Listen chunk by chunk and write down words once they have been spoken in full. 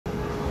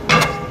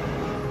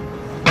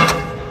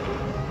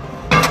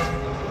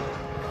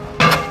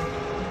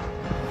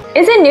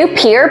Is a new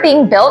pier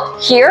being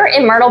built here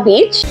in Myrtle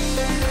Beach?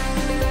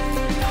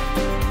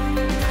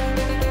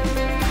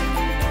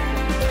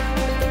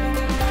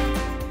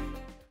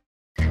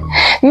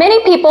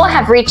 Many people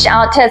have reached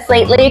out to us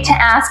lately to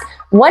ask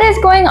what is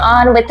going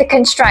on with the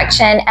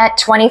construction at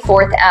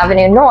 24th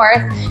Avenue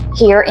North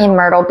here in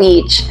Myrtle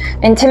Beach.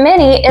 And to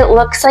many, it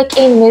looks like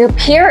a new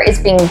pier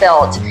is being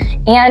built.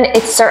 And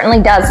it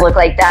certainly does look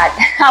like that.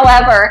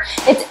 However,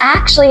 it's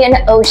actually an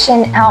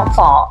ocean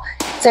outfall.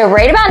 So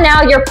right about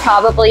now, you're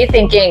probably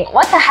thinking,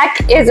 what the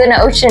heck is an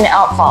ocean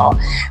outfall?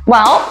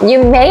 Well,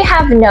 you may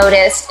have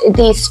noticed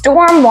the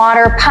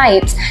stormwater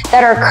pipes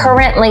that are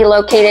currently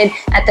located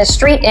at the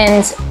street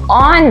ends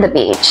on the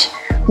beach.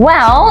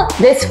 Well,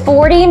 this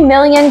 $40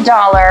 million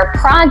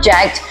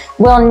project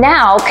will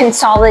now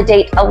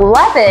consolidate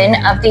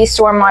 11 of these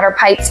stormwater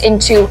pipes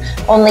into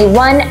only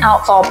one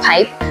outfall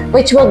pipe,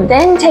 which will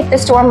then take the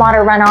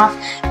stormwater runoff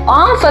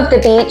off of the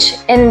beach,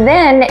 and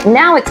then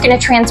now it's going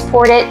to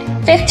transport it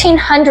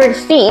 1,500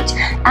 feet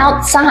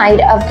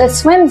outside of the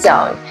swim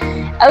zone.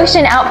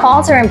 Ocean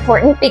outfalls are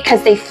important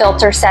because they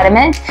filter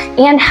sediment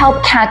and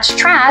help catch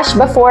trash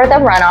before the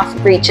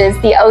runoff reaches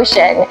the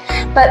ocean.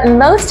 But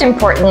most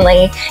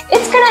importantly,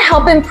 it's going to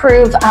help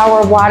improve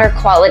our water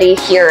quality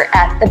here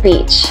at the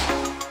beach.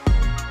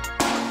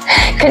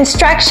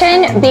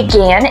 Construction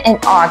began in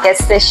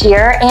August this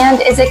year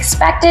and is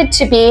expected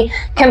to be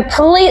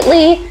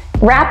completely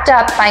wrapped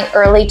up by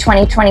early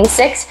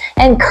 2026,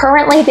 and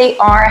currently they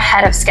are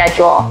ahead of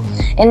schedule.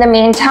 In the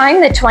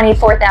meantime, the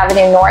 24th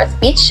Avenue North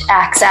beach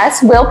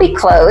access will be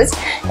closed,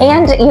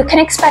 and you can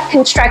expect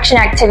construction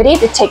activity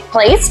to take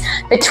place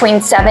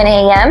between 7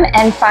 a.m.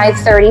 and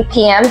 5:30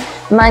 p.m.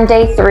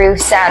 Monday through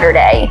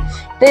Saturday.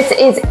 This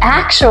is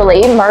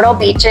actually Myrtle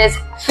Beach's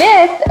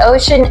 5th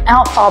ocean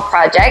outfall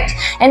project,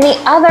 and the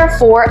other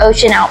 4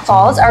 ocean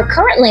outfalls are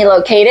currently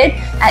located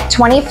at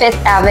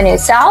 25th Avenue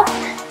South,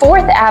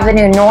 4th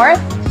Avenue North,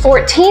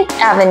 14th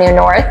Avenue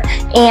North,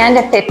 and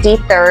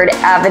 53rd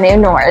Avenue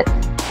North.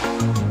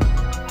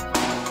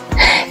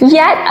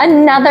 Yet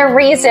another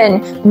reason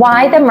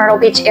why the Myrtle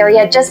Beach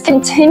area just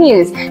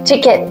continues to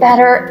get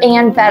better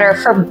and better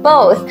for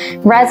both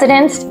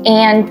residents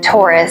and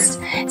tourists.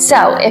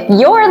 So if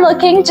you're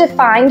looking to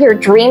find your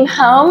dream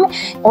home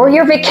or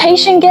your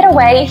vacation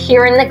getaway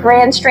here in the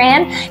Grand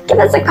Strand, give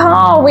us a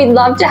call. We'd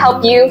love to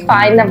help you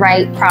find the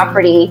right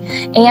property.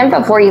 And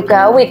before you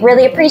go, we'd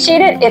really appreciate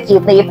it if you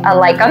leave a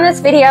like on this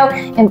video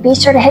and be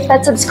sure to hit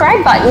that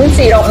subscribe button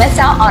so you don't miss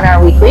out on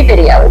our weekly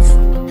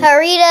videos.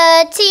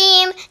 Hereda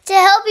team to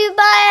help you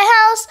buy a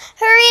house.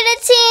 Hereda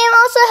team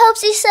also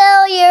helps you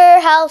sell your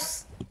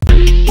house.